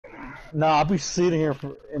Nah, I'll be sitting here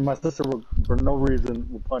and my sister will, for no reason,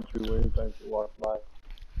 will punch you anytime she walks by.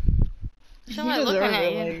 Somebody looking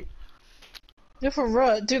at you. Like, dude, for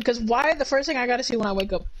real, dude. Because why the first thing I gotta see when I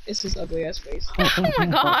wake up is his ugly ass face. Oh my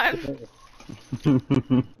god.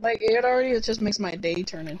 Like it just makes my day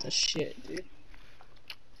turn into shit, dude.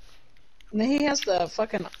 And then he has the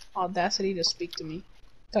fucking audacity to speak to me.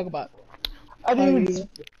 Talk about. I didn't even,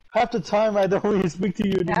 half the time I don't even speak to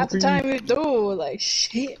you. Half the time you do, like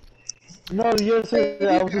shit. No,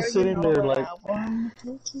 yesterday I was just sitting there like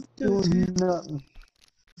doing nothing.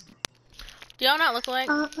 Do y'all not look like?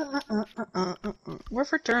 We're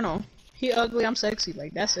fraternal. He ugly, I'm sexy.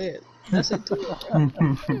 Like that's it. That's it too.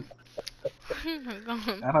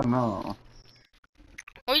 I don't know.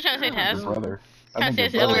 What are you trying to say, Taz? Brother. Trying to say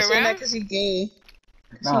it's the Brother other way saying that around? because he gay.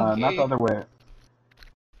 Nah, not the other way.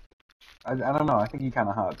 I don't know. I think he kind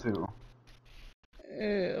of hot too.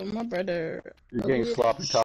 My brother. You're getting sloppy.